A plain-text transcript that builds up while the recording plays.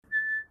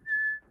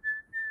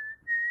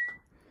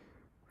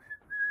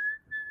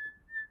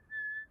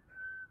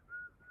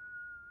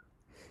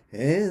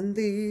And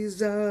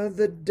these are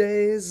the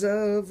days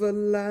of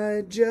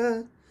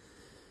Elijah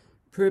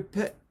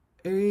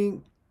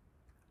preparing.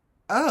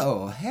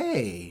 Oh,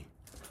 hey.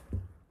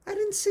 I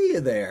didn't see you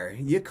there.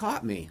 You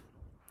caught me.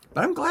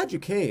 But I'm glad you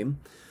came.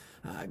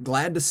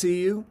 Glad to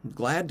see you.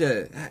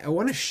 I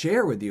want to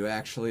share with you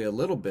actually a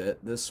little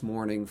bit this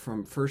morning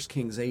from 1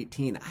 Kings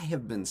 18. I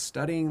have been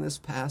studying this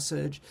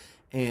passage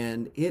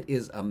and it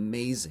is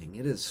amazing.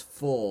 It is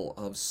full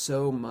of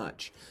so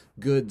much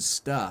good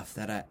stuff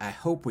that I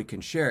hope we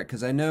can share it,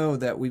 because I know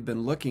that we've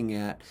been looking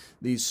at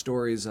these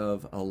stories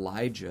of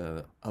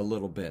Elijah a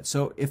little bit.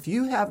 So if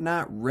you have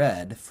not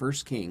read 1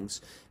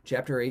 Kings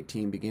chapter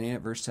 18, beginning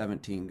at verse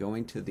 17,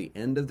 going to the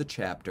end of the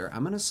chapter,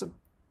 I'm going to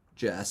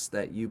suggest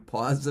that you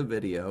pause the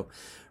video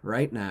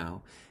right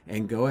now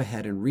and go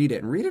ahead and read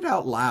it, and read it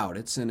out loud.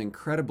 It's an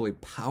incredibly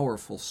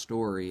powerful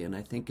story, and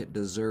I think it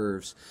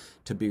deserves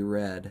to be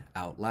read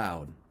out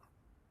loud.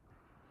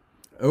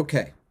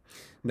 Okay,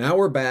 now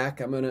we're back.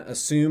 I'm going to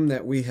assume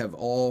that we have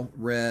all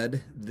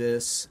read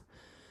this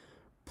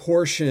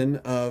portion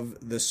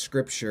of the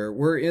scripture.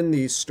 We're in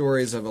these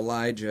stories of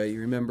Elijah. You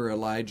remember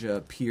Elijah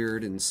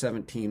appeared in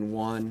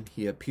 17:1.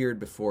 He appeared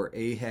before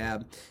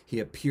Ahab. He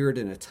appeared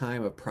in a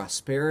time of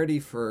prosperity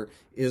for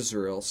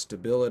Israel,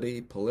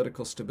 stability,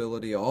 political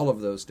stability, all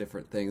of those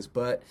different things.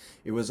 But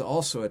it was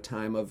also a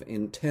time of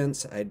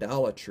intense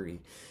idolatry.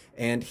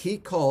 And he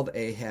called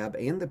Ahab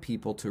and the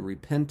people to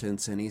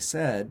repentance, and he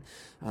said,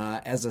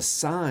 as a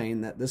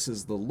sign that this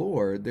is the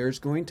Lord, there's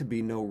going to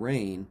be no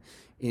rain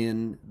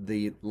in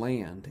the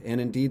land. And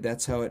indeed,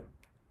 that's how it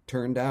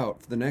turned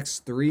out. For the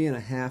next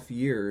 3.5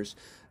 years,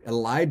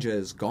 Elijah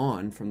is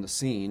gone from the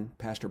scene.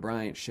 Pastor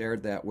Bryant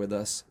shared that with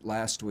us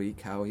last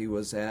week, how he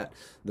was at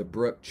the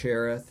brook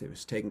Cherith. It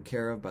was taken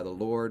care of by the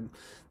Lord,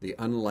 the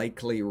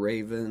unlikely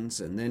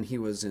ravens. And then he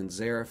was in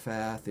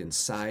Zarephath, in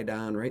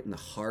Sidon, right in the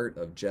heart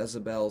of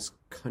Jezebel's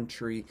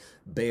country,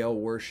 Baal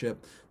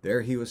worship.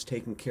 There he was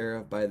taken care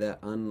of by that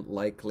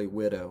unlikely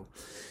widow.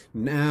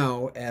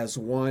 Now, as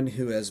one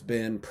who has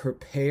been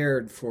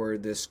prepared for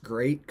this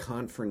great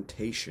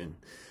confrontation,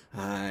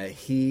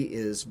 he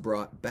is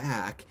brought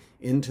back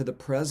into the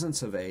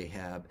presence of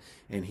Ahab,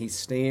 and he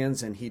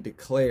stands and he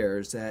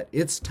declares that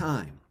it's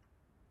time.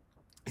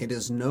 It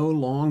is no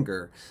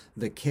longer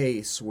the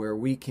case where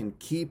we can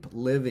keep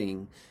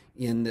living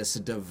in this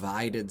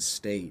divided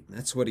state.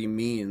 That's what he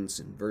means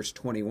in verse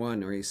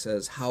 21, where he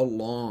says, "How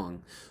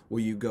long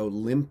will you go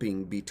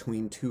limping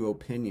between two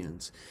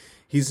opinions?"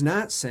 He's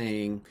not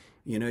saying,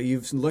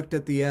 you've looked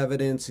at the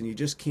evidence and you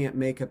just can't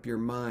make up your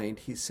mind.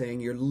 He's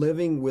saying you're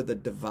living with a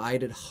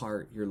divided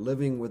heart. You're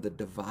living with a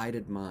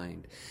divided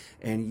mind.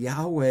 And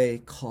Yahweh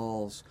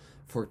calls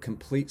for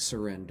complete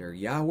surrender.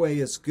 Yahweh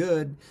is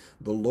good.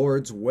 The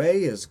Lord's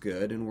way is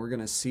good. And we're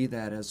going to see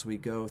that as we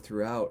go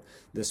throughout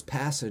this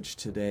passage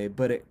today.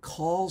 But it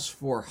calls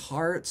for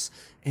hearts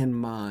and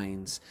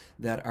minds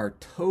that are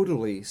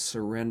totally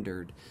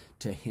surrendered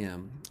to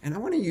Him. And I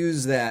want to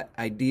use that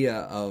idea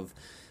of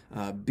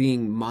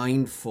being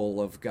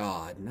mindful of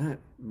God, not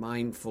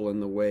mindful in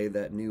the way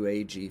that New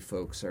Agey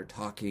folks are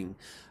talking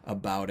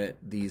about it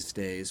these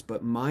days,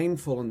 but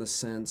mindful in the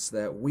sense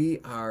that we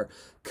are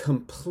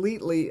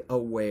completely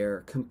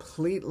aware,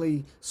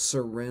 completely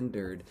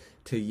surrendered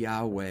to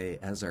Yahweh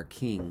as our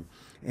King.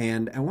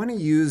 And I want to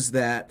use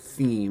that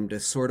theme to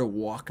sort of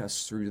walk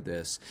us through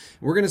this.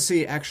 We're going to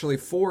see actually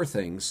 4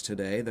 things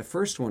today. The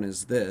first one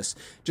is this,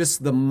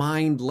 just the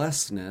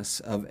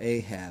mindlessness of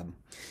Ahab.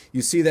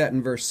 You see that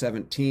in verse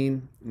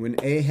 17. When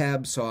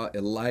Ahab saw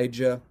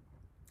Elijah,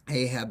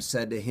 Ahab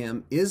said to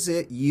him, "Is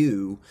it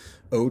you,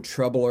 O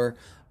troubler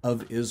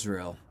of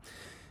Israel?"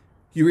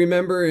 You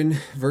remember in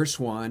verse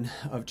 1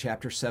 of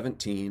chapter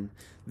 17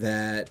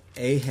 that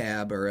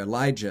Ahab, or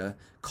Elijah,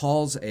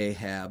 calls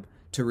Ahab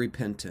to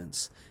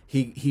repentance.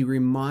 He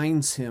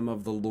reminds him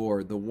of the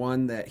Lord, the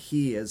one that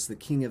he, as the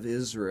king of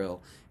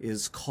Israel,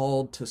 is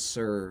called to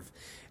serve.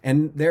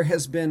 And there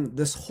has been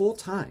this whole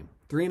time,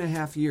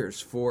 3.5 years,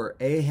 for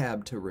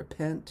Ahab to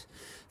repent,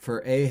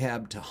 for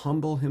Ahab to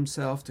humble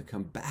himself, to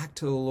come back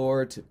to the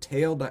Lord, to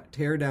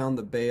tear down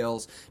the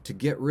Baals, to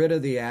get rid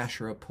of the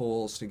Asherah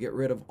poles, to get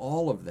rid of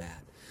all of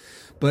that.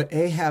 But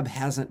Ahab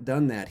hasn't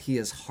done that. He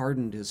has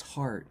hardened his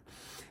heart.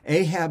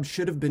 Ahab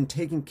should have been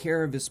taking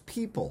care of his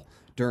people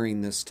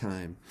during this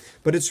time.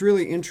 But it's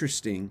really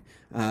interesting,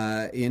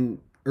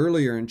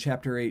 earlier in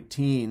chapter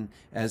 18,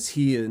 as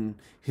he and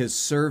his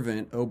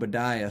servant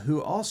Obadiah,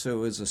 who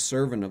also is a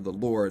servant of the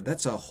Lord,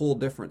 that's a whole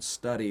different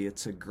study.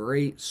 It's a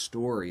great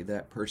story,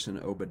 that person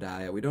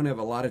Obadiah. We don't have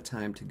a lot of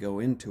time to go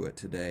into it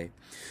today.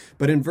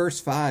 But in verse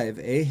 5,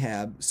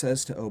 Ahab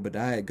says to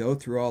Obadiah, "Go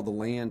through all the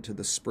land to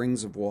the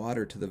springs of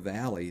water, to the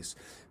valleys.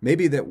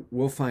 Maybe that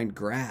we'll find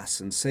grass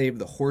and save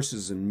the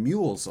horses and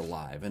mules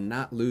alive and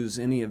not lose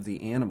any of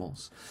the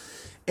animals."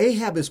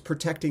 Ahab is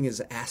protecting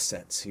his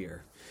assets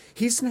here.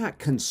 He's not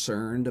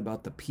concerned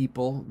about the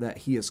people that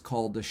he is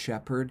called to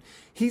shepherd.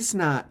 He's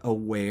not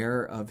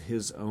aware of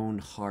his own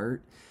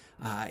heart.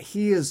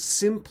 He is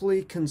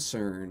simply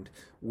concerned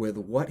with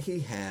what he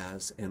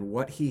has and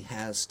what he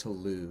has to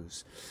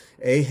lose.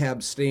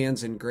 Ahab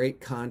stands in great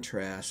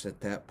contrast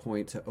at that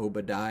point to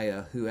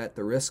Obadiah, who at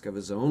the risk of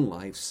his own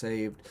life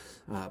saved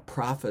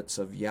prophets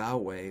of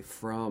Yahweh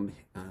from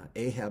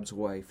Ahab's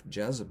wife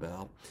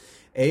Jezebel.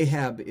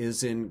 Ahab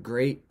is in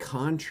great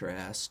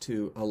contrast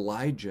to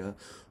Elijah,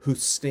 who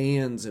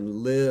stands and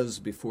lives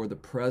before the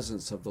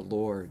presence of the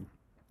Lord.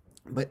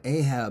 But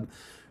Ahab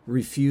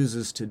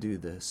refuses to do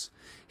this.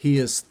 He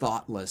is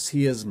thoughtless.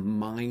 He is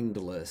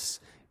mindless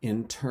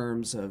in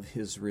terms of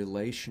his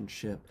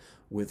relationship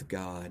with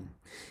God.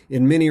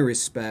 In many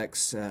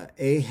respects,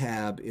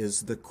 Ahab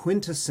is the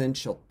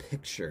quintessential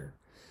picture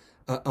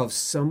of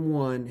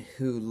someone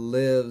who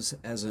lives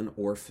as an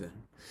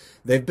orphan.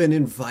 They've been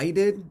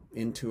invited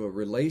into a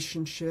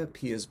relationship.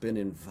 He has been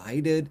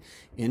invited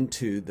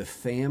into the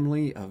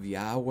family of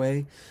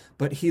Yahweh,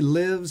 but he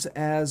lives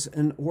as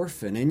an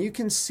orphan. And you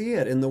can see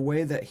it in the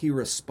way that he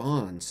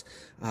responds.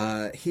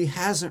 He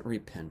hasn't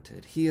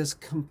repented. He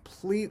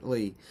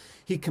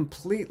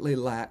completely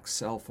lacks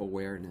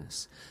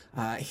self-awareness.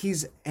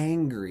 He's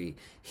angry.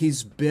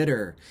 He's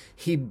bitter.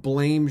 He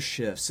blame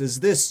shifts. Is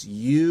this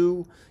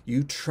you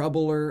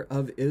troubler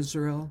of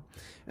Israel?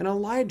 And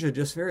Elijah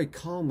just very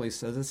calmly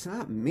says, it's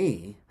not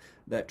me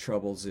that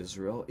troubles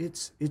Israel.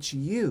 It's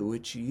you.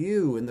 It's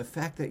you and the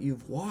fact that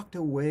you've walked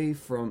away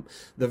from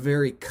the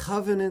very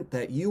covenant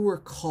that you were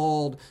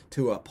called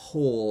to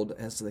uphold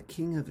as the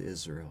king of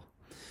Israel.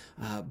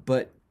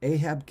 But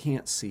Ahab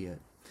can't see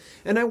it.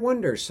 And I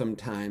wonder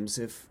sometimes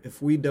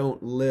if we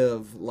don't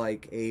live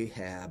like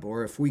Ahab,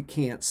 or if we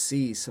can't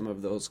see some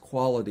of those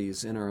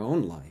qualities in our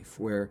own life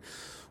where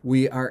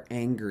we are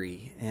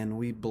angry and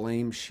we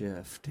blame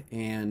shift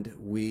and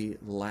we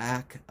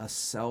lack a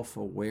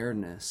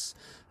self-awareness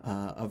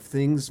of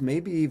things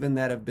maybe even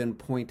that have been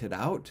pointed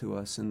out to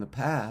us in the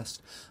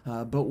past,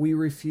 but we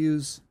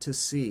refuse to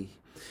see.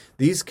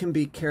 These can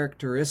be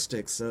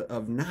characteristics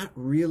of not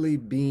really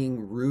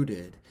being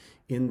rooted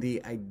in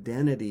the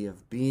identity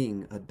of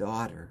being a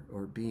daughter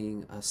or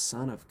being a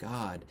son of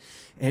God.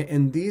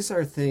 And these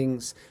are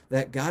things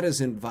that God is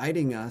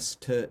inviting us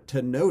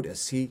to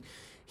notice.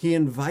 He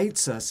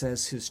invites us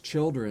as his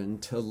children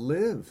to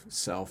live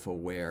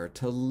self-aware,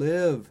 to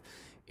live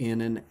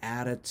in an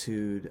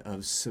attitude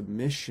of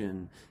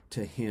submission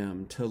to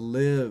him, to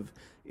live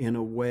in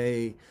a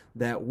way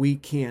that we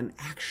can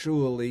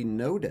actually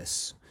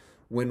notice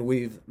when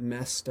we've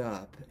messed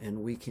up,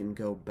 and we can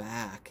go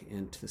back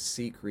and to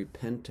seek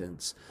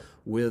repentance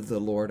with the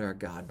Lord our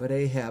God. But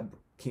Ahab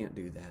can't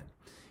do that.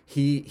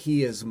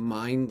 He is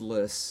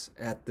mindless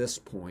at this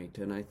point,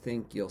 and I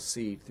think you'll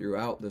see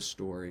throughout the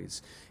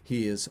stories,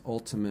 he is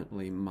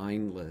ultimately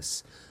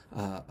mindless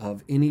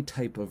of any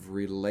type of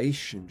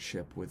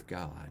relationship with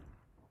God.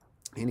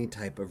 Any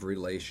type of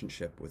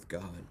relationship with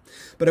God.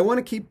 But I want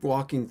to keep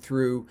walking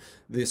through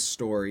this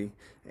story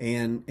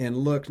and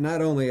look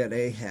not only at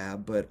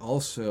Ahab, but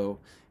also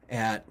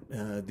at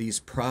these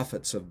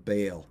prophets of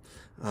Baal.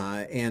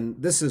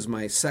 And this is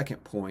my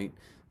second point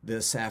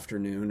this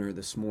afternoon or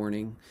this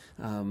morning,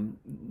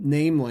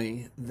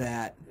 namely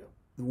that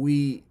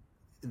the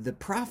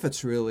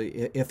prophets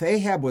really, if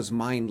Ahab was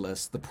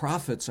mindless, the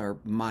prophets are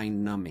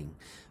mind-numbing.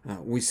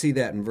 We see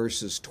that in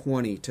verses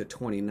 20 to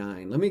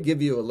 29. Let me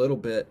give you a little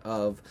bit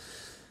of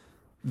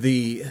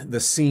the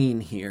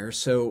scene here.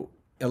 So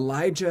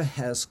Elijah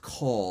has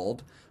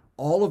called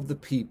all of the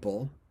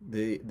people,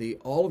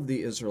 all of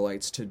the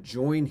Israelites, to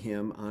join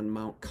him on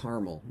Mount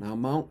Carmel. Now,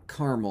 Mount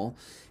Carmel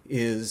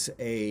is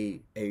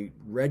a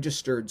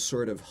registered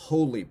sort of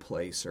holy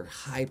place or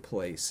high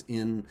place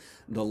in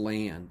the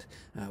land.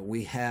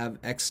 We have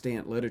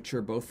extant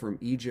literature both from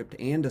Egypt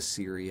and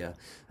Assyria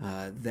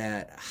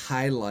that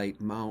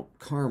highlight Mount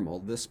Carmel,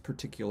 this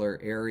particular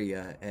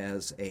area,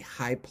 as a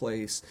high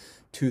place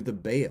to the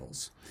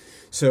Baals.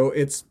 So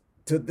it's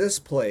to this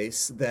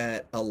place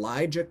that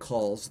Elijah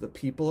calls the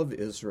people of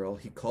Israel.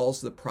 He calls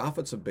the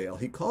prophets of Baal.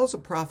 He calls the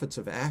prophets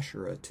of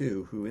Asherah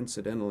too, who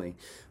incidentally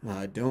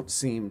don't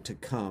seem to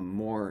come.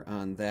 More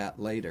on that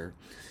later.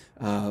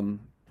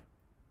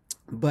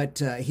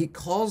 But he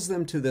calls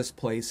them to this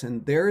place,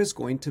 and there is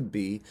going to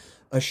be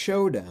a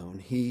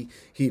showdown. He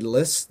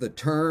lists the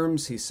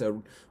terms. He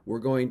said, we're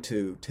going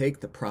to take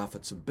the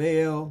prophets of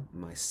Baal,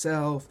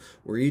 myself.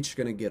 We're each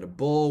going to get a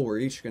bull. We're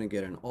each going to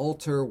get an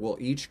altar. We'll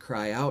each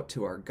cry out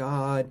to our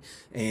God.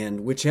 And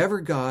whichever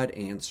God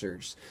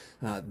answers,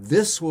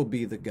 this will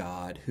be the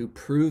God who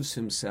proves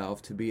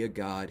himself to be a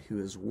God who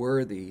is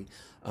worthy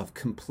of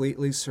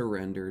completely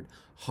surrendered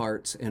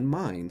hearts and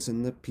minds.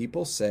 And the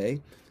people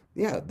say,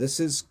 yeah, this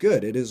is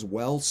good. It is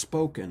well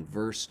spoken.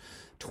 Verse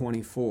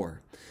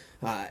 24.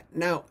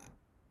 Now,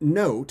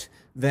 note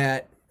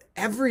that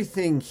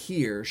everything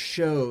here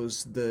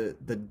shows the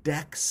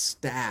deck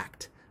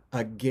stacked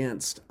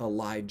against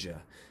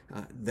Elijah.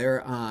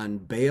 They're on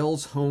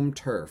Baal's home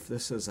turf.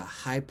 This is a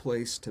high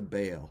place to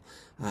Baal.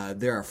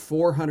 There are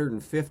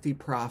 450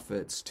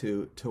 prophets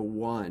to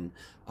one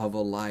of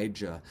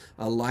Elijah.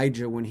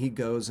 Elijah, when he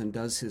goes and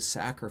does his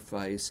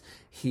sacrifice,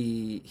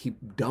 he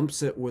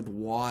dumps it with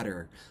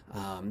water.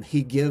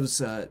 He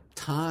gives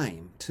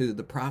time to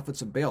the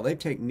prophets of Baal. They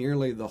take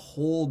nearly the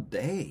whole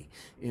day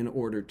in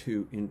order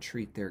to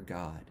entreat their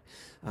God.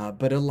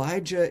 But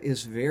Elijah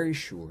is very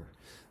sure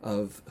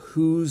of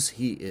whose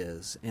he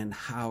is and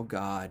how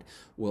God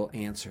will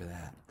answer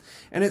that.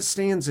 And it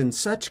stands in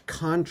such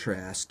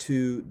contrast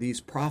to these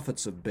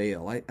prophets of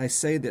Baal. I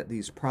say that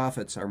these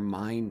prophets are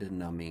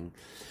mind-numbing.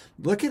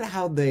 Look at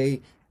how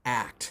they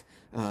act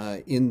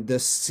in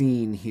this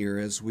scene here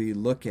as we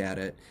look at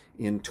it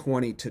in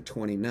 20 to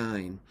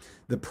 29.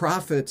 The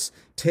prophets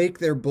take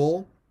their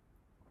bull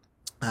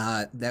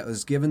that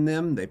was given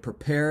them, they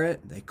prepare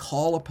it, they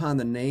call upon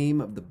the name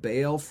of the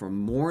Baal from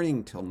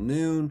morning till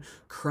noon,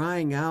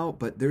 crying out,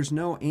 but there's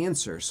no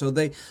answer. So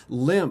they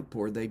limp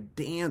or they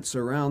dance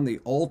around the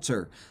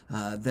altar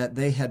that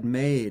they had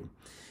made.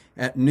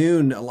 At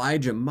noon,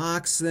 Elijah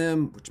mocks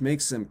them, which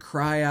makes them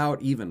cry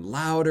out even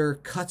louder,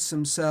 cuts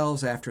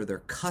themselves after their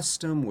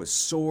custom with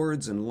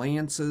swords and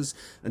lances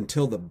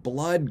until the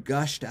blood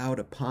gushed out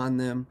upon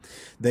them.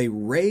 They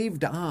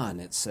raved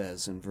on, it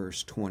says in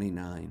verse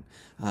 29,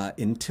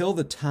 until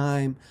the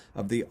time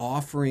of the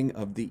offering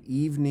of the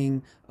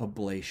evening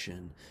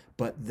oblation.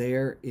 But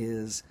there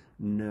is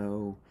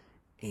no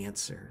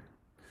answer.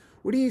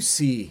 What do you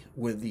see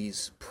with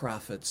these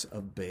prophets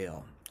of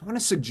Baal? I want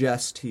to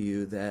suggest to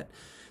you that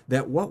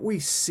what we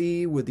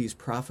see with these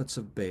prophets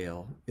of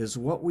Baal is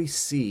what we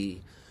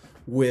see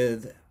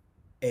with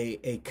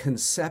a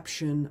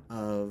conception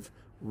of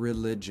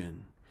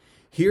religion.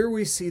 Here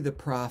we see the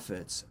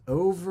prophets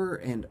over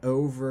and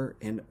over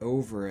and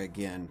over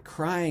again,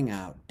 crying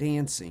out,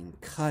 dancing,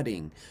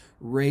 cutting,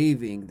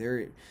 raving.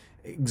 They're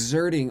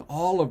exerting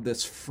all of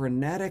this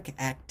frenetic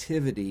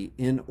activity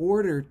in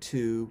order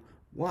to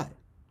what?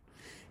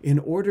 In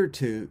order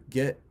to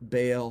get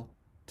Baal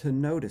to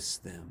notice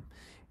them,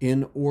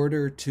 in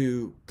order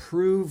to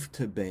prove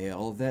to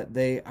Baal that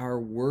they are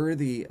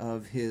worthy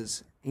of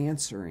his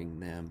answering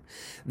them.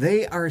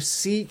 They are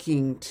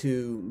seeking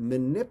to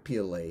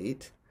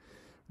manipulate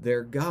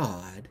their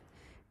God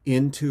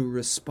into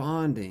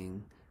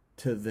responding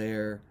to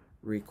their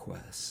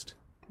request.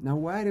 Now,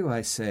 why do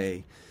I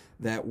say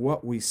that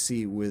what we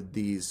see with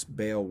these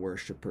Baal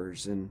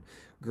worshipers, and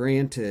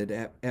granted,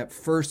 at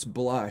first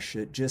blush,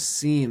 it just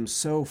seems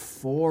so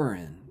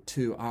foreign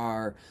to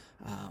our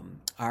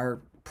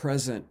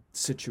present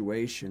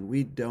situation.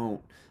 We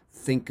don't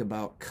think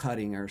about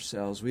cutting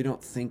ourselves. We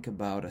don't think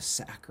about a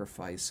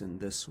sacrifice in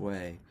this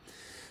way.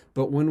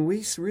 But when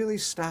we really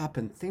stop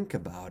and think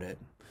about it,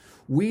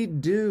 we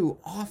do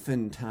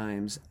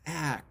oftentimes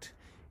act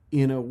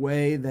in a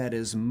way that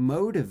is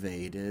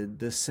motivated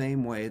the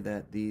same way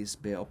that these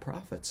Baal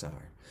prophets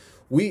are.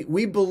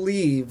 We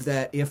believe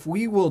that if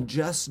we will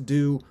just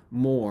do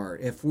more,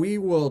 if we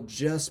will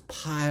just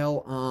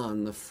pile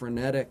on the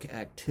frenetic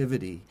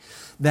activity,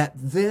 that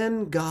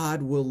then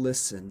God will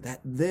listen, that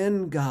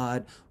then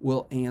God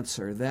will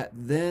answer, that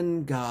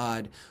then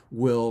God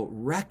will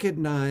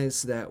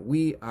recognize that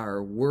we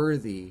are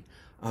worthy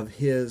of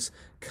his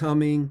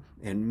coming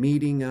and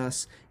meeting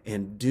us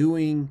and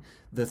doing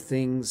the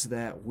things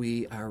that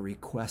we are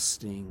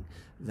requesting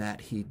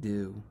that he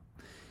do.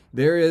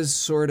 There is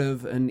sort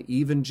of an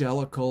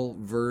evangelical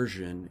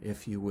version,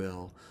 if you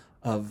will,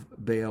 of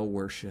Baal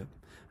worship.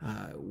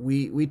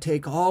 We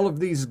take all of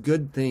these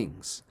good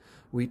things.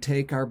 We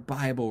take our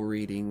Bible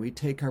reading. We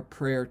take our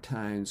prayer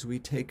times. We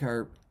take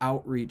our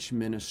outreach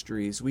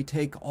ministries. We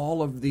take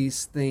all of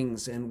these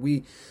things and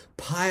we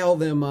pile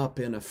them up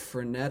in a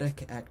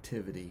frenetic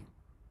activity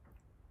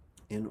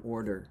in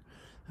order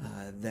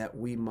that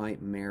we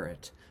might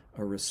merit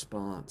a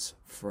response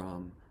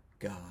from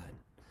God.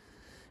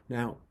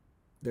 Now,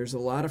 there's a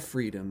lot of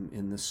freedom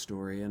in this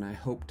story, and I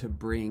hope to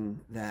bring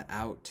that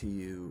out to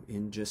you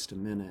in just a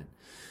minute.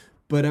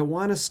 But I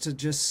want us to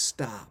just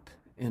stop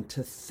and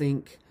to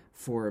think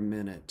for a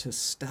minute, to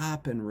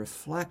stop and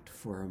reflect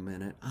for a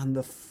minute on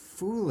the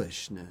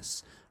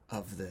foolishness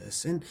of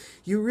this. And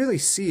you really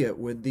see it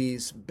with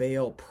these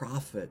Baal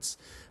prophets.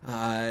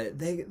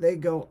 They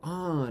go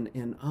on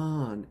and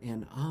on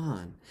and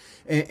on.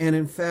 And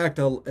in fact,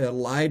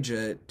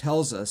 Elijah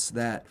tells us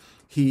that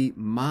he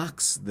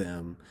mocks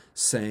them,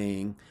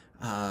 saying,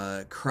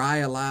 cry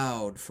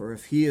aloud, for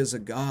if he is a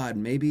god,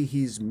 maybe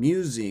he's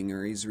musing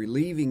or he's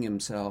relieving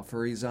himself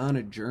or he's on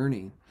a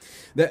journey.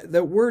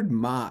 The word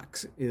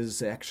mocks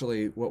is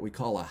actually what we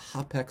call a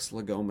hapex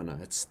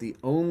legomena. It's the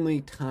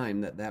only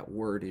time that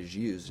word is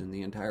used in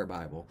the entire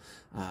Bible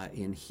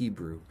in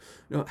Hebrew.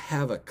 We don't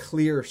have a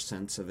clear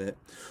sense of it.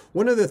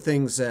 One of the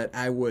things that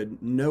I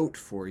would note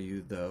for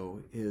you,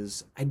 though,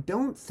 is I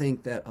don't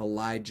think that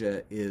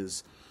Elijah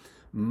is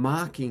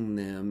mocking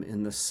them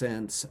in the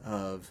sense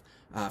of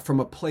from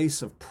a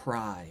place of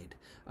pride,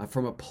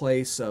 from a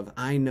place of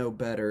I know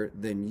better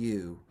than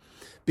you.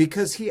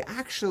 because he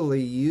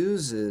actually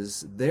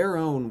uses their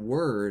own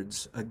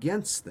words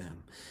against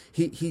them.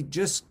 He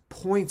just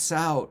points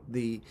out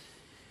the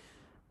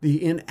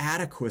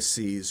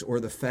inadequacies or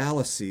the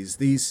fallacies,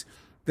 these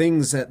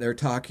things that they're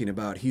talking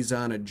about. He's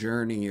on a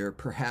journey, or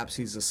perhaps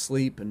he's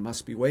asleep and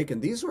must be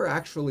wakened. These were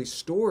actually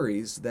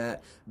stories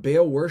that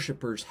Baal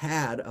worshipers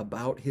had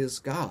about his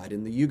God.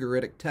 In the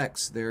Ugaritic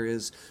text, there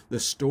is the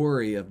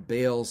story of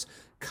Baal's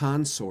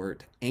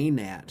consort,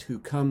 Anat, who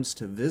comes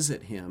to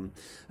visit him,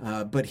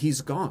 but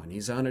he's gone.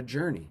 He's on a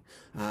journey.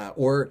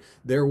 Or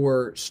there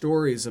were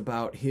stories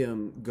about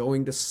him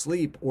going to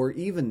sleep or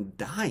even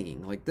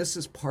dying. Like, this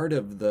is part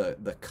of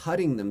the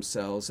cutting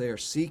themselves. They are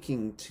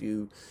seeking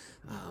to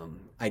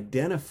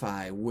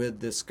identify with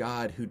this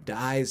God who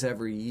dies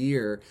every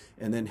year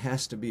and then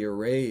has to be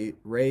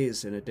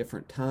raised in a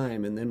different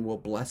time, and then will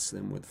bless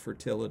them with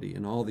fertility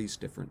and all these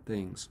different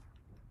things.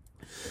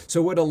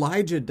 So what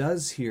Elijah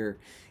does here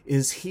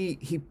is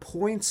he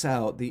points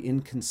out the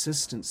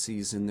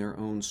inconsistencies in their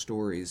own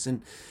stories.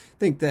 And I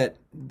think that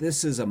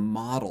this is a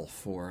model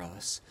for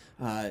us.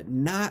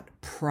 Not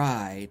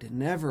pride,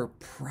 never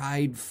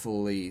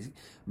pridefully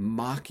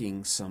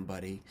mocking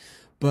somebody,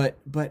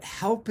 but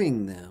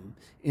helping them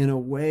in a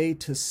way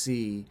to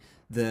see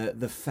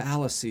the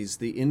fallacies,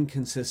 the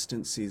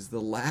inconsistencies,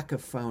 the lack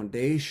of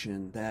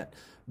foundation, that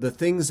the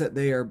things that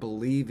they are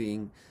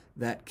believing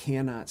that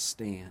cannot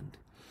stand.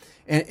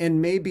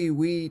 And maybe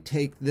we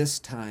take this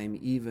time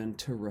even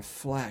to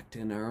reflect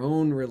in our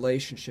own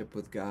relationship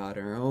with God,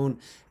 our own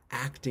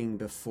acting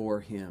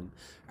before Him.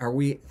 Are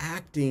we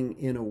acting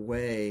in a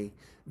way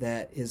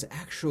that is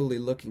actually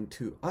looking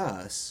to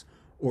us,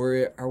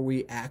 or are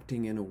we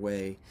acting in a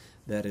way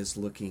that is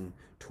looking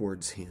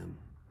towards Him?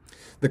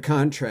 The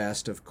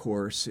contrast, of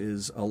course,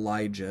 is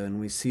Elijah, and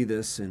we see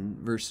this in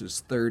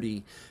verses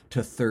 30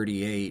 to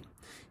 38.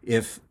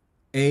 If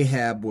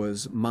Ahab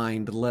was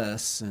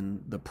mindless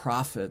and the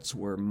prophets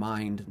were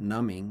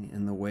mind-numbing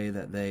in the way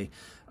that they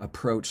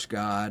approached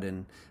God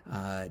and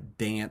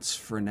danced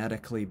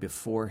frenetically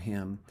before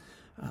Him,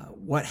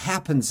 what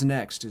happens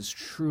next is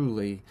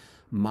truly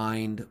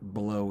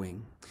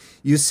mind-blowing.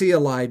 You see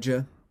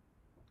Elijah,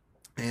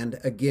 and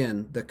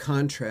again, the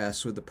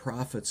contrast with the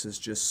prophets is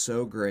just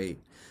so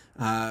great.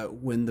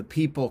 When the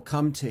people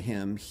come to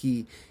him,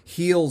 he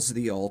heals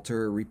the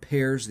altar,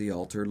 repairs the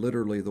altar.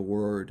 Literally, the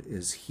word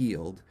is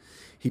healed.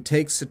 He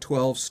takes the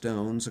 12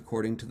 stones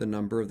according to the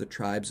number of the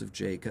tribes of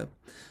Jacob,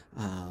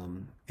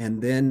 and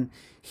then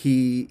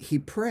he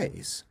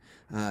prays.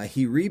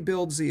 He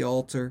rebuilds the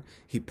altar.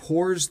 He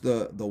pours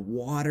the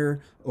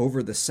water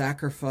over the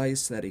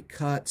sacrifice that he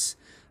cuts.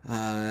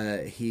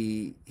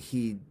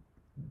 He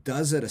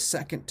does it a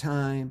second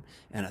time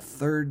and a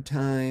third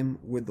time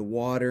with the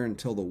water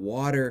until the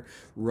water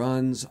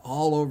runs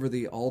all over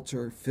the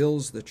altar,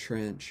 fills the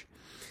trench.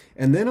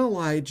 And then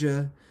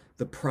Elijah,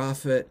 the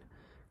prophet,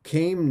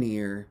 came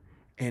near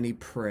and he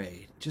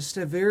prayed. Just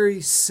a very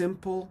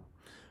simple,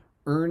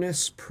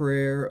 earnest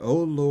prayer. O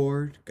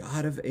Lord,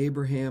 God of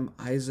Abraham,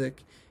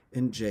 Isaac,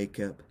 and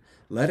Jacob,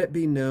 let it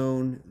be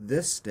known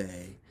this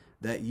day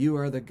that you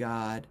are the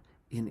God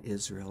in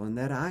Israel, and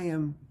that I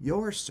am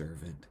your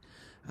servant,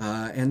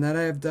 and that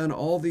I have done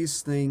all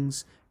these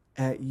things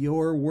at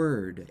your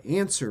word.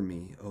 Answer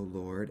me, O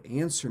Lord,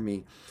 answer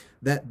me,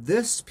 that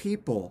this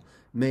people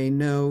may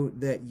know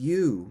that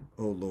you,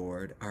 O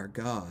Lord, are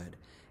God,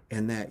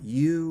 and that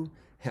you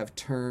have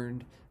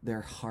turned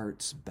their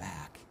hearts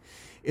back.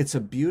 It's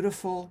a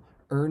beautiful,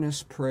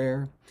 earnest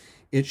prayer.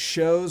 It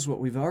shows what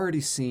we've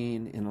already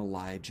seen in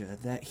Elijah,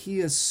 that he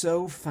is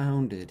so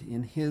founded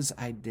in his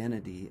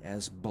identity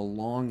as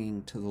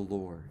belonging to the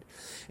Lord.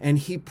 And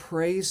he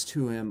prays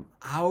to him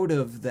out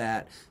of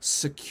that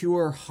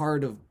secure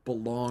heart of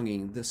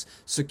belonging, this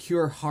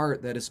secure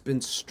heart that has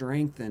been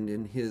strengthened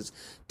in his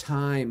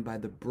time by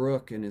the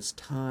brook and his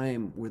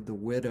time with the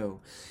widow.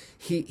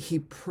 He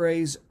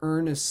prays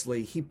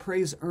earnestly. He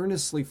prays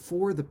earnestly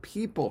for the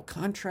people.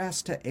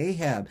 Contrast to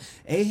Ahab.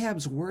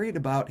 Ahab's worried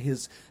about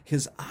his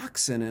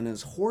oxen and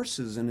his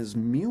horses and his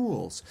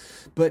mules.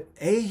 But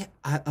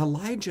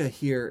Elijah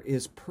here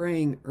is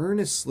praying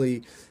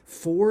earnestly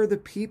for the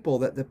people,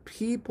 that the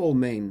people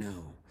may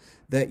know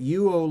that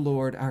you, O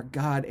Lord, are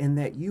God, and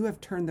that you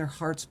have turned their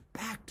hearts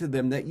back to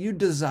them, that you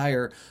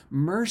desire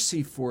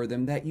mercy for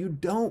them, that you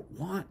don't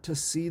want to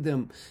see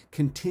them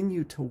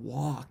continue to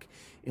walk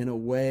in a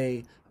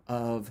way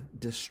of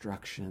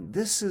destruction.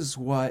 This is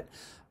what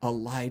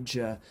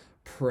Elijah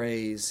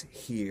prays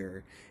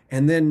here.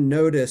 And then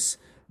notice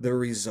the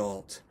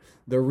result.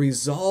 The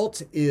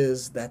result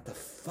is that the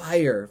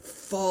fire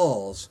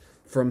falls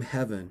from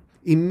heaven.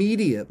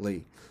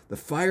 Immediately, the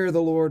fire of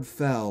the Lord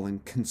fell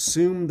and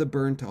consumed the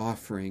burnt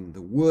offering,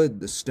 the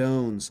wood, the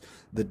stones,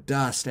 the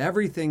dust,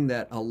 everything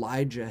that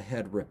Elijah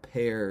had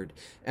repaired,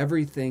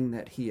 everything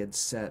that he had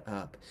set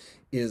up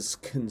is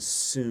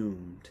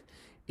consumed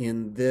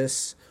in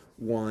this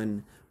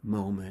one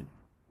moment.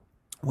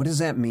 What does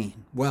that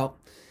mean? Well,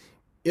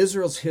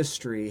 Israel's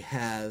history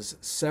has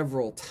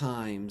several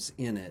times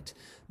in it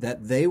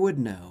that they would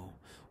know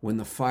when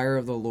the fire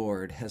of the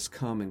Lord has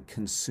come and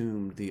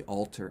consumed the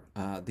altar,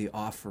 the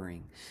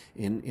offering.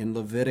 In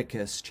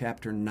Leviticus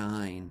chapter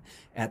 9,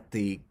 at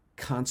the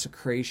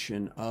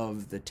consecration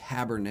of the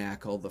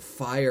tabernacle, the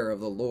fire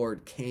of the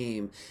Lord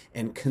came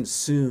and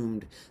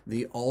consumed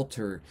the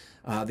altar,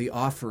 the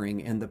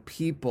offering, and the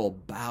people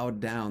bowed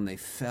down. They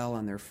fell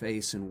on their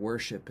face in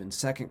worship. In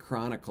 2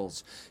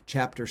 Chronicles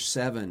chapter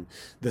 7,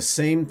 the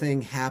same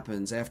thing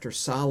happens after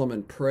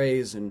Solomon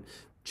prays in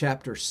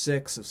chapter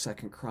 6 of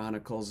 2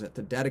 Chronicles. At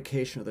the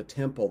dedication of the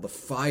temple, the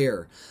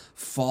fire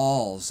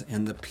falls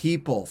and the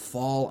people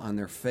fall on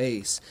their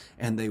face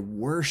and they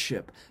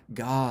worship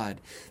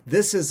God.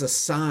 This is a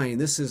sign,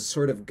 this is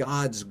sort of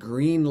God's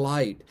green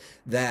light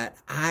that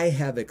I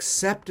have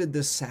accepted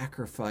this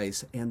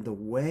sacrifice and the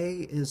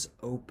way is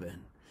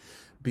open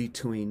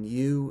between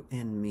you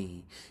and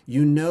me.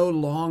 You no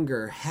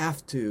longer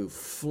have to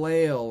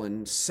flail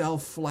and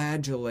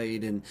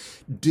self-flagellate and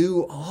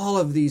do all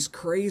of these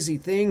crazy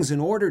things in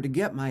order to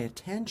get my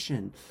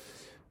attention,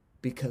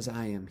 because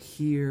I am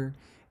here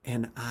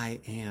and I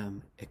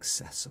am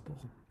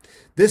accessible.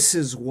 This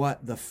is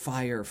what the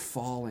fire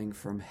falling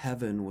from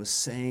heaven was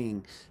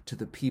saying to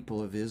the people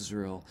of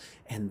Israel,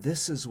 and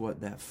this is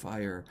what that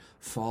fire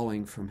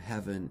falling from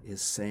heaven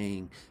is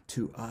saying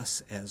to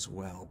us as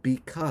well,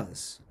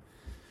 because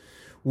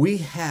we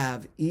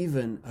have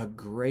even a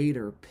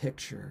greater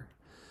picture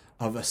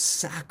of a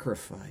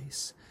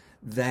sacrifice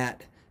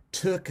that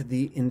took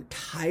the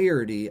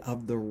entirety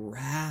of the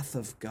wrath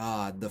of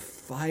God, the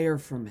fire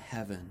from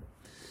heaven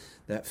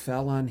that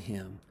fell on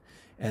him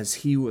as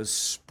he was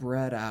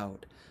spread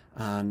out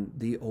on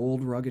the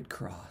old rugged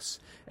cross,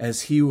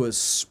 as he was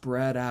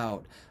spread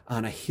out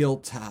on a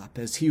hilltop,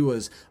 as he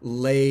was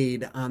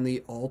laid on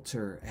the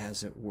altar,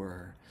 as it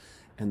were.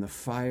 And the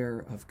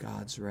fire of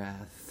God's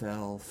wrath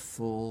fell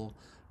full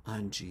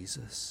on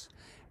Jesus,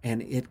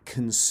 and it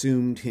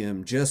consumed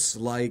him, just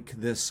like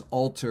this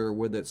altar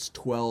with its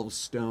 12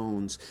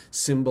 stones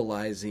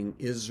symbolizing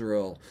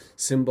Israel,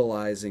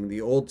 symbolizing the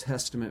Old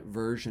Testament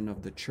version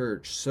of the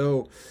church.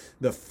 So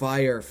the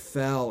fire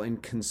fell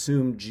and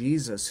consumed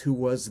Jesus, who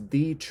was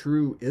the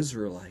true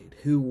Israelite,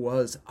 who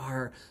was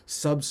our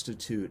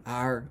substitute,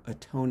 our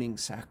atoning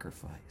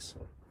sacrifice.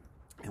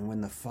 And when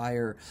the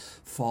fire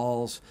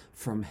falls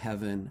from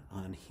heaven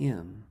on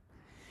him,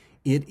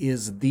 it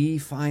is the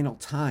final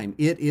time.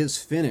 It is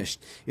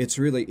finished. It's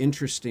really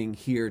interesting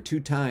here. 2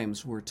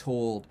 times we're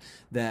told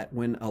that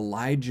when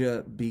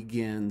Elijah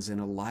begins and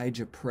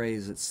Elijah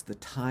prays, it's the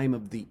time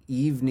of the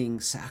evening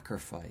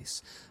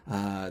sacrifice,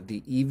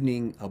 the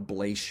evening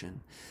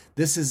oblation.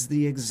 This is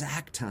the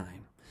exact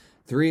time,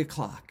 3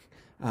 o'clock,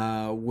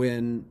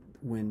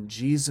 when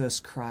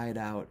Jesus cried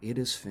out, "It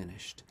is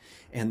finished,"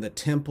 and the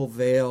temple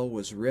veil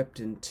was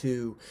ripped in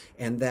two,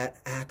 and that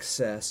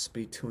access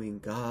between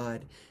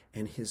God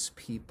and his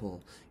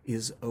people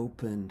is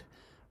opened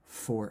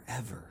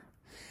forever.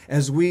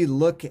 As we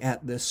look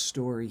at this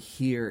story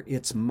here,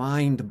 it's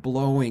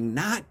mind-blowing,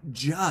 not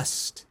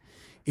just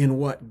in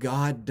what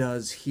God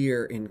does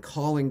here in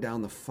calling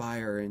down the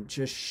fire and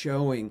just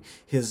showing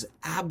his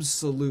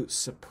absolute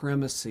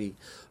supremacy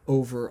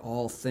over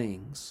all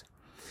things,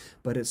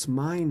 but it's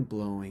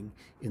mind-blowing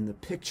in the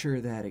picture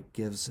that it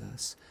gives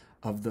us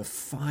of the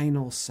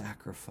final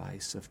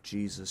sacrifice of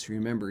Jesus.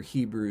 Remember,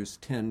 Hebrews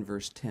 10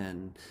 verse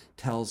 10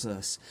 tells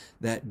us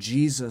that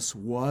Jesus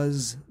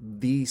was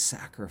the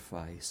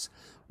sacrifice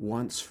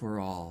once for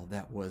all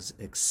that was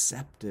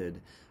accepted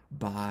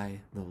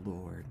by the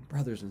Lord.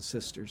 Brothers and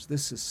sisters,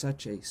 this is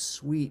such a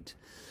sweet,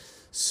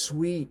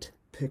 sweet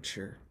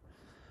picture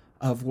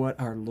of what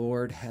our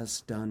Lord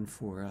has done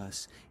for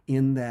us,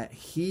 in that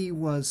he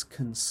was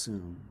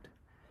consumed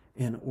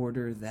in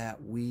order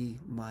that we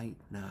might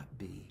not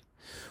be.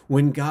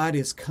 When God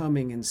is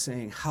coming and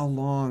saying, how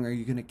long are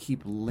you going to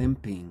keep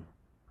limping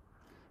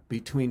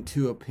between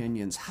two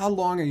opinions? How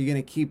long are you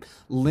going to keep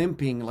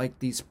limping like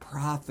these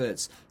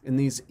prophets in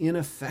these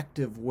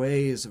ineffective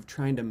ways of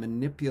trying to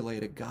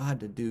manipulate a God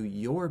to do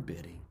your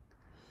bidding?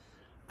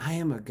 I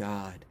am a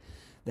God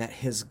that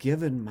has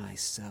given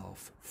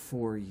myself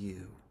for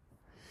you.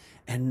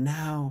 And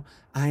now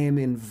I am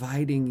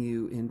inviting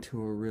you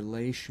into a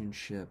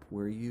relationship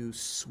where you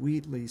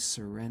sweetly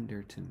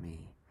surrender to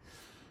me.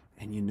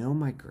 And you know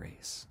my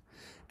grace,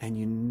 and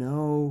you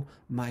know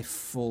my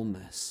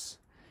fullness,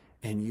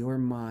 and your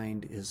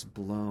mind is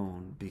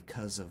blown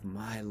because of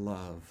my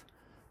love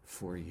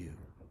for you.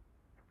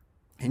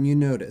 And you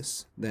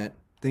notice that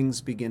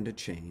things begin to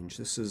change.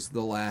 This is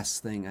the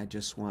last thing I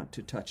just want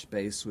to touch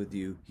base with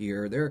you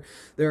here.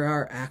 There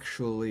are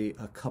actually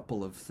a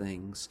couple of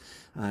things.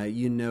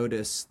 You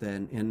notice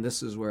then, and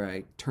this is where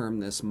I term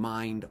this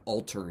mind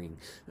altering.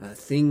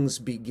 Things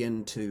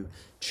begin to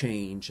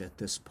change at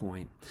this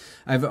point.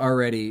 I've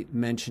already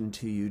mentioned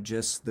to you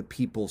just the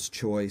people's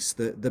choice.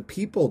 The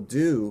people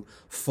do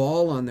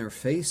fall on their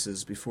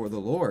faces before the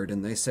Lord,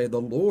 and they say,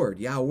 the Lord,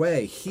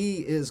 Yahweh, he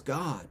is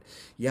God.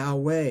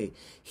 Yahweh,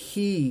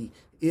 he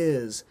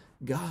is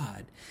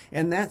God.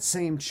 And that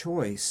same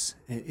choice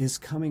is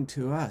coming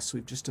to us.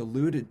 We've just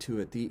alluded to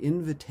it, the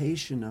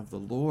invitation of the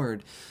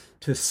Lord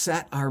to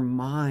set our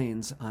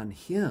minds on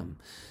Him,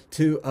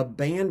 to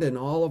abandon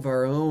all of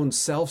our own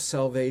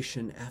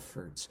self-salvation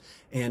efforts,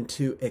 and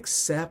to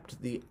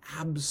accept the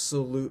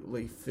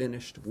absolutely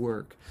finished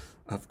work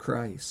of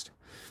Christ.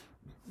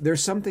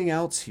 There's something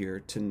else here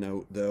to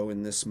note, though,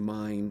 in this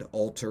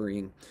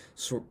mind-altering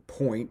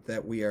point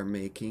that we are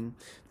making.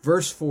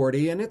 Verse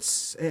 40, and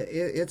it's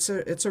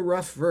a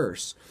rough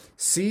verse.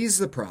 Seize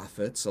the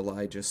prophets,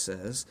 Elijah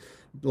says.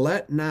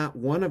 Let not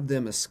one of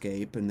them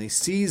escape. And they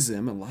seize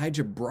them.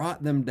 Elijah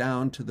brought them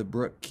down to the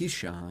brook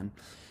Kishon,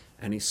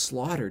 and he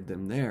slaughtered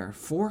them there.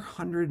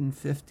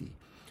 450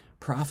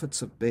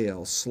 prophets of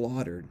Baal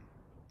slaughtered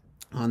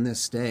on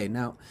this day.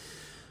 Now,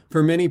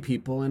 for many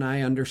people, and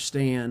I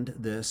understand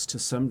this to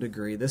some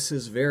degree, this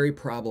is very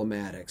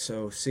problematic.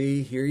 So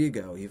see, here you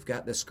go. You've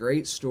got this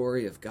great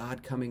story of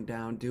God coming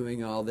down,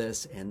 doing all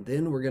this, and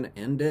then we're going to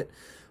end it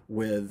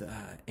with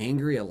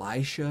angry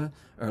Elijah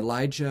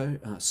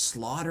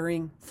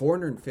slaughtering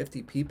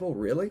 450 people.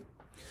 Really?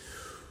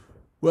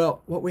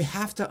 Well, what we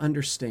have to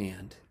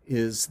understand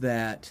is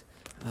that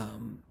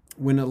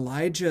when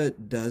Elijah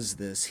does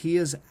this, he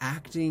is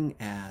acting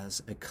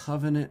as a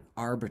covenant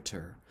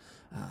arbiter.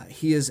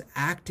 He is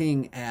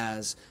acting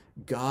as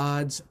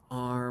God's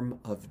arm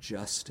of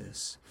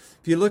justice.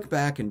 If you look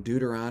back in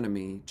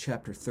Deuteronomy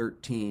chapter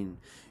 13,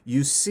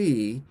 you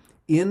see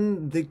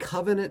in the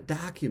covenant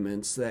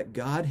documents that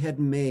God had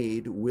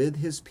made with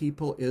his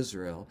people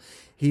Israel,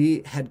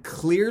 he had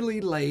clearly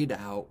laid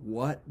out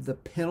what the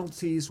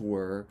penalties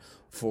were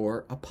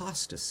for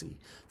apostasy,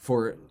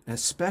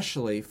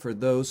 especially for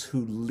those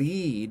who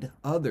lead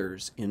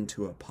others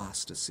into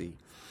apostasy.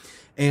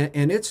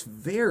 And it's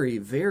very,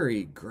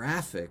 very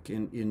graphic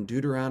in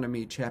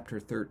Deuteronomy chapter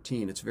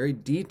 13. It's very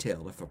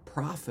detailed. If a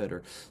prophet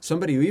or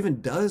somebody who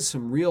even does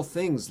some real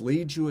things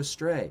leads you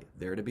astray,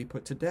 they're to be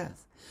put to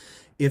death.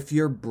 If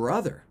your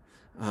brother,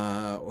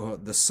 or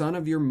the son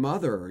of your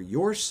mother, or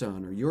your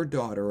son, or your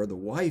daughter, or the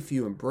wife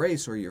you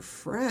embrace, or your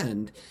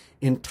friend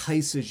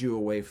entices you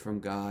away from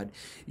God,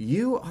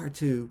 you are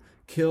to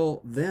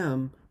kill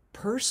them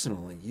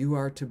personally. You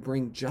are to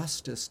bring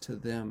justice to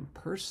them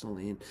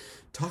personally. And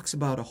talks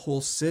about a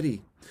whole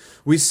city.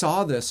 We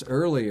saw this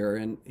earlier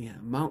in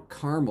Mount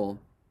Carmel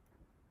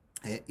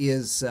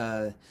is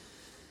a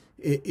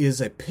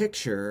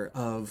picture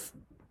of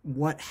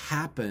what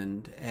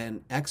happened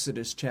in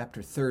Exodus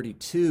chapter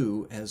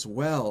 32 as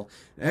well.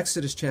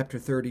 Exodus chapter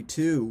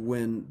 32,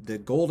 when the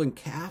golden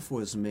calf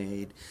was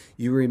made,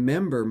 you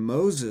remember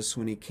Moses,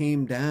 when he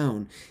came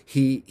down,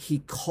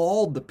 he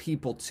called the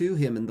people to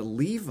him, and the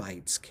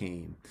Levites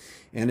came.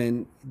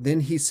 And then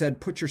he said,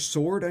 put your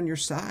sword on your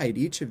side,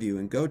 each of you,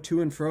 and go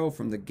to and fro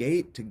from the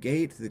gate to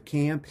the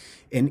camp,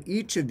 and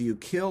each of you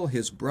kill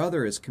his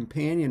brother, his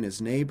companion,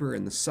 his neighbor.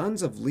 And the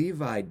sons of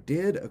Levi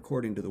did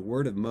according to the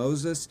word of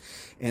Moses.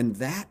 And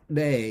that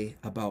day,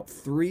 about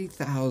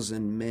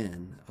 3,000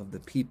 men of the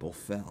people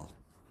fell.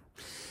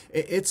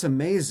 It's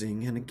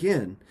amazing. And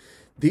again,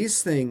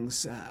 these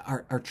things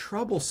are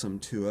troublesome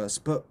to us,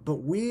 but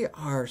we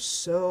are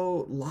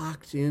so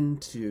locked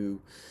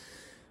into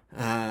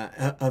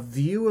a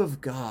view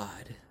of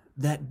God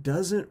that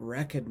doesn't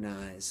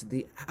recognize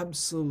the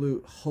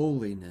absolute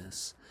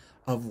holiness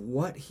of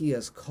what he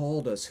has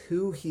called us,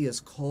 who he has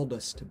called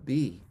us to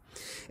be.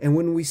 And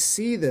when we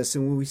see this,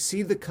 and when we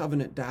see the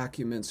covenant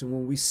documents, and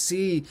when we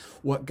see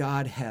what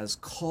God has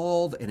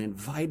called and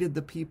invited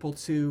the people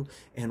to,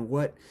 and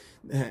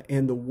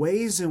the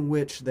ways in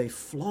which they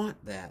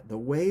flaunt that, the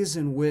ways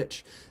in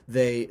which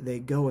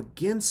they go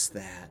against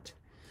that,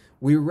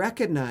 we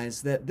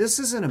recognize that this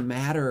isn't a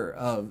matter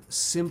of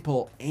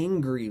simple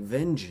angry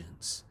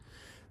vengeance.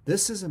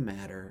 This is a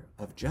matter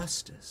of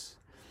justice.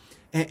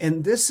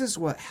 And this is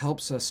what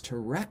helps us to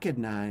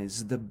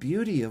recognize the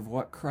beauty of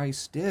what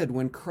Christ did.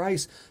 When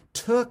Christ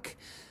took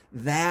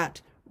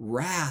that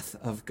wrath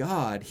of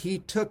God, he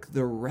took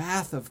the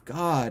wrath of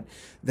God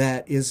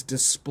that is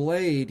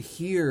displayed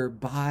here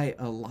by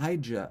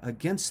Elijah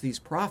against these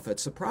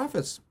prophets. The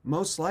prophets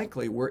most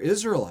likely were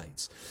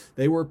Israelites.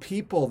 They were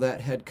people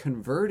that had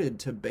converted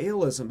to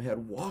Baalism,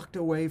 had walked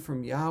away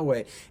from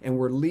Yahweh, and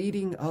were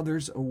leading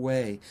others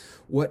away.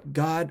 What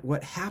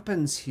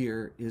happens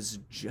here is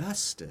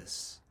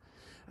justice.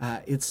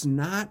 It's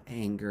not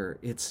anger.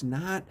 It's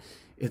not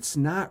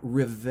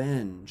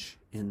revenge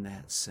in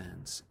that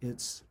sense.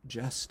 It's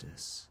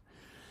justice.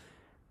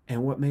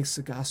 And what makes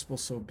the gospel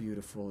so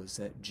beautiful is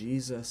that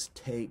Jesus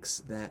takes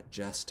that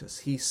justice.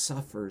 He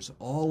suffers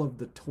all of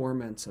the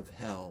torments of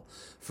hell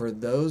for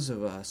those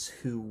of us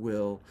who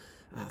will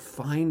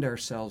find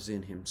ourselves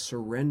in him,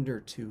 surrender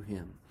to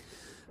him.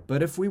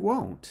 But if we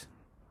won't,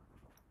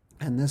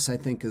 and this I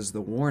think is the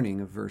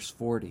warning of verse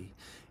 40,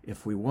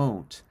 if we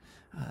won't,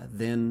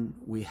 then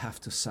we have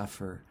to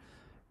suffer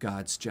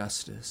God's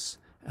justice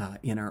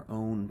in our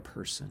own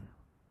person.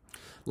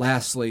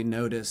 Lastly,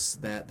 notice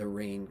that the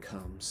rain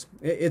comes.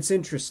 It's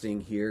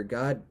interesting here.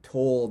 God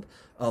told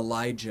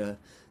Elijah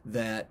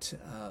that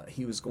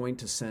he was going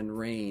to send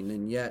rain.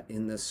 And yet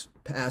in this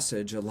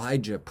passage,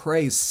 Elijah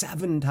prays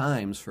 7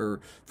 times for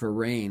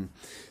rain.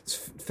 It's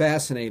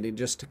fascinating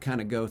just to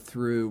kind of go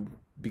through,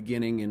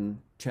 beginning in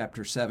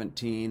chapter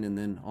 17 and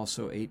then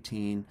also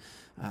 18.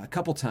 A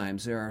couple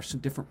times there are some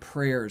different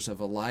prayers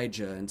of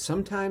Elijah, and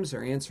sometimes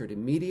they're answered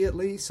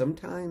immediately.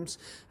 Sometimes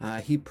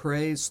he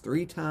prays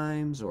 3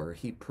 times, or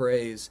he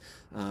prays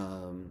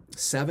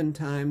 7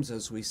 times,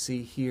 as we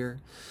see here.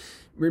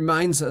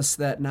 Reminds us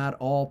that not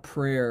all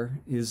prayer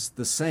is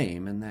the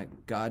same, and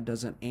that God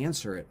doesn't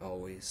answer it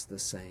always the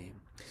same.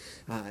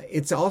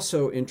 It's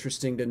also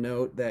interesting to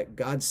note that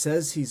God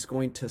says he's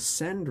going to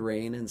send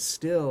rain, and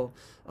still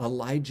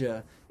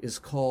Elijah is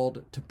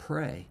called to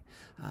pray.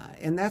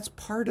 And that's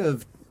part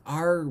of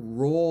our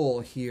role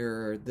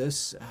here,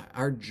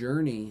 our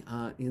journey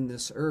in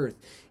this earth.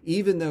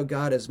 Even though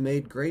God has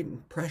made great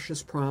and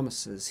precious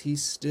promises, he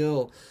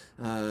still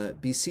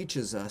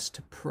beseeches us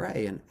to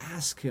pray and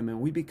ask him, and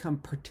we become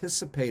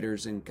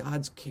participators in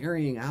God's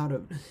carrying out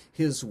of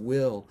his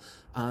will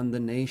on the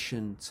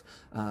nations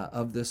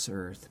of this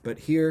earth. But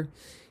here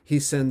he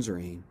sends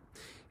rain.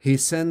 He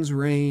sends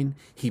rain,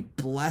 he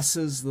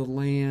blesses the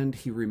land,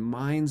 he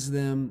reminds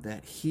them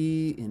that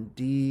he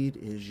indeed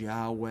is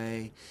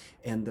Yahweh,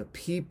 and the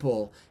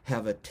people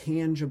have a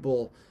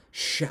tangible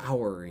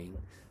showering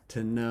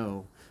to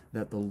know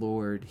that the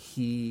Lord,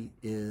 he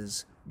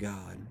is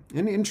God.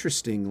 And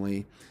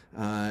interestingly,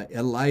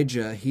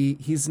 Elijah,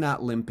 he's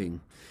not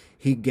limping.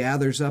 He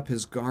gathers up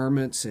his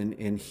garments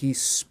and he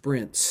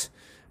sprints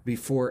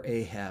before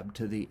Ahab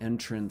to the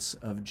entrance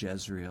of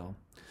Jezreel.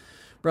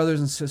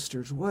 Brothers and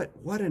sisters, what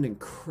an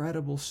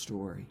incredible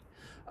story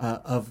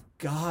of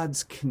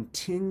God's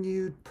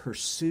continued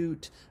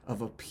pursuit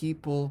of a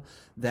people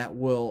that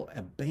will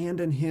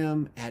abandon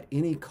him at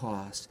any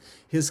cost.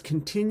 His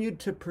continued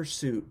to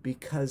pursuit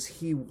because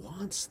he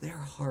wants their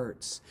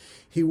hearts.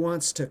 He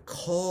wants to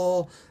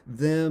call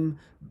them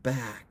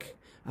back,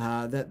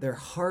 that their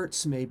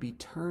hearts may be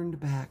turned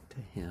back to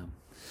him,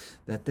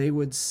 that they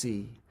would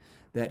see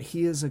that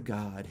he is a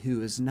God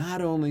who is not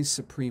only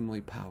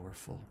supremely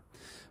powerful,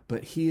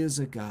 but he is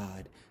a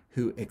God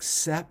who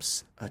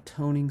accepts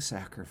atoning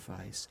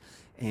sacrifice,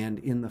 and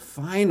in the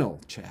final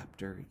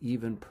chapter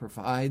even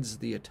provides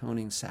the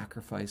atoning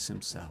sacrifice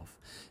himself,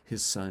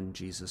 his Son,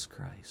 Jesus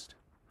Christ.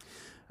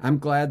 I'm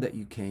glad that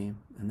you came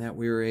and that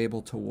we were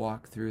able to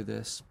walk through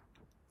this.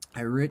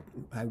 I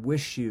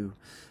wish you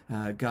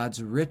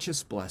God's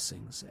richest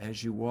blessings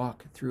as you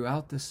walk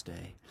throughout this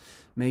day.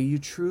 May you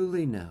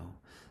truly know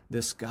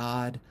this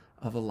God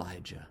of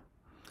Elijah.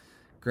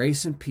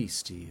 Grace and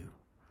peace to you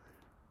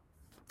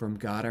from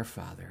God our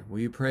Father. Will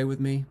you pray with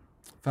me?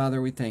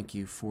 Father, we thank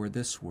you for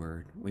this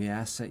word. We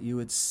ask that you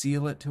would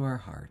seal it to our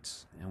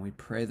hearts, and we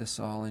pray this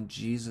all in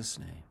Jesus'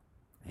 name.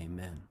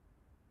 Amen.